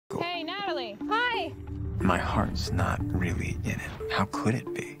My heart's not really in it. How could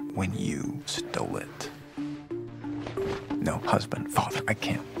it be when you stole it? No, husband, father, I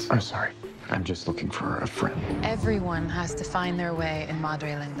can't. I'm sorry. I'm just looking for a friend. Everyone has to find their way in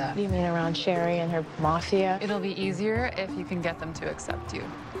Madre Linda. You mean around Sherry and her mafia? It'll be easier if you can get them to accept you.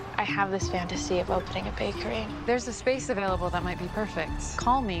 I have this fantasy of opening a bakery. There's a space available that might be perfect.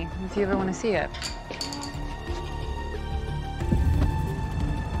 Call me if you ever want to see it.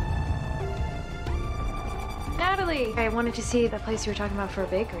 Natalie, I wanted to see the place you were talking about for a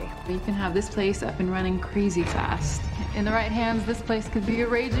bakery. You can have this place up and running crazy fast. In the right hands, this place could be a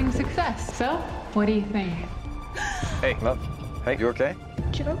raging success. So, what do you think? Hey, love. Hey, you okay?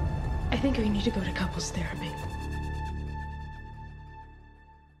 Joe, I think we need to go to couples therapy.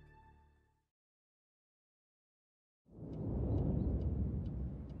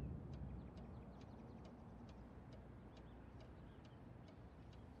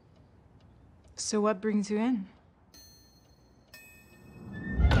 So what brings you in?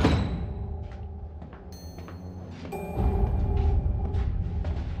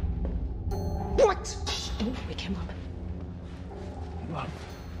 What? Don't wake him up. Love,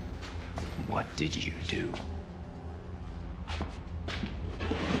 what did you do?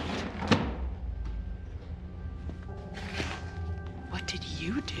 What did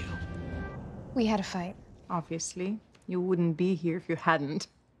you do? We had a fight. Obviously. You wouldn't be here if you hadn't.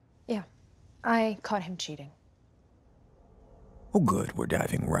 Yeah. I caught him cheating. Oh, good. We're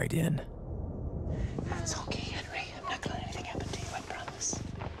diving right in. That's okay, Henry. I'm not gonna let anything happen to you, I promise.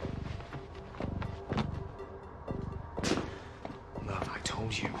 Love, I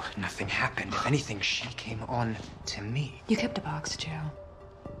told you, nothing happened. If anything, she came on to me. You kept a box, Joe.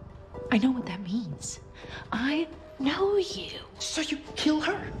 I know what that means. I know you. So you kill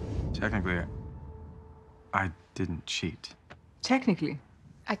her? Technically, I didn't cheat. Technically.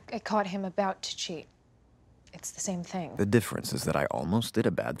 I caught him about to cheat. It's the same thing. The difference is that I almost did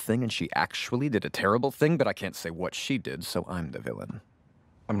a bad thing and she actually did a terrible thing, but I can't say what she did, so I'm the villain.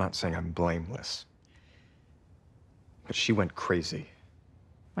 I'm not saying I'm blameless. But she went crazy.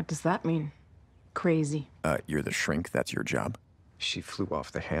 What does that mean? Crazy. You're the shrink, that's your job. She flew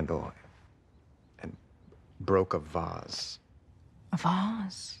off the handle and broke a vase. A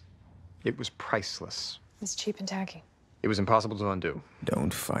vase? It was priceless. It's cheap and tacky. It was impossible to undo.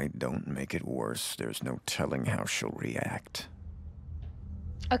 Don't fight, don't make it worse. There's no telling how she'll react.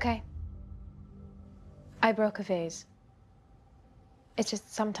 Okay. I broke a vase. It's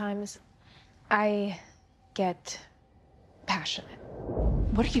just sometimes I get passionate.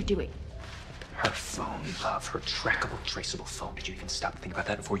 What are you doing? Her phone, love, her trackable, traceable phone. Did you even stop and think about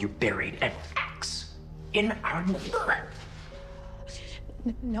that before you buried an axe in our mirror?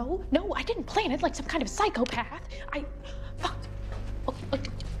 No, I didn't plan it like some kind of psychopath. Fuck. Oh,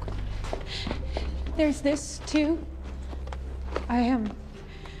 There's this, too. I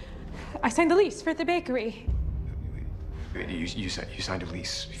signed the lease for the bakery. You signed a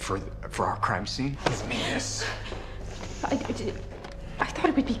lease for our crime scene? Give me this. I thought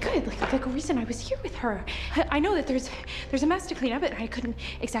it would be good, like a reason I was here with her. I know that there's a mess to clean up, and I couldn't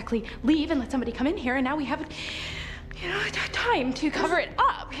exactly leave and let somebody come in here, and now we have, time to cover it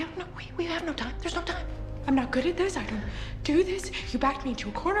up. We have no time. There's no time. I'm not good at this. I don't do this. You backed me into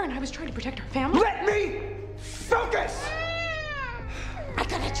a corner, and I was trying to protect our family. Let me focus! I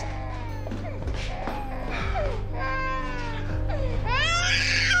got it.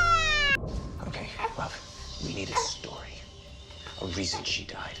 Okay, love, we need a story. A reason she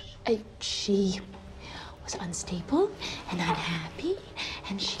died. She was unstable and unhappy,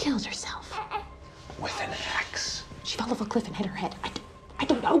 and she killed herself. With an axe. She fell off a cliff and hit her head. I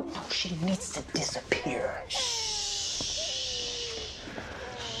don't know. No, she needs to disappear.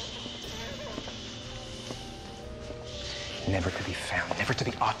 Never to be found, never to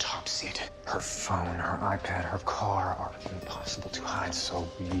be autopsied. Her phone, her iPad, her car are impossible to hide, so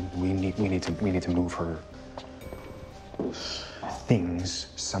we need to move her things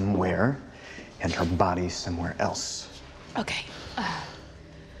somewhere and her body somewhere else. Okay.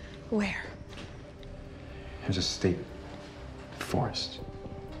 Where? There's a state forest.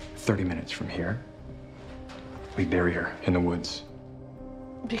 30 minutes from here. We bury her in the woods.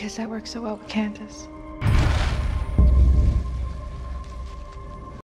 Because that works so well with Candace.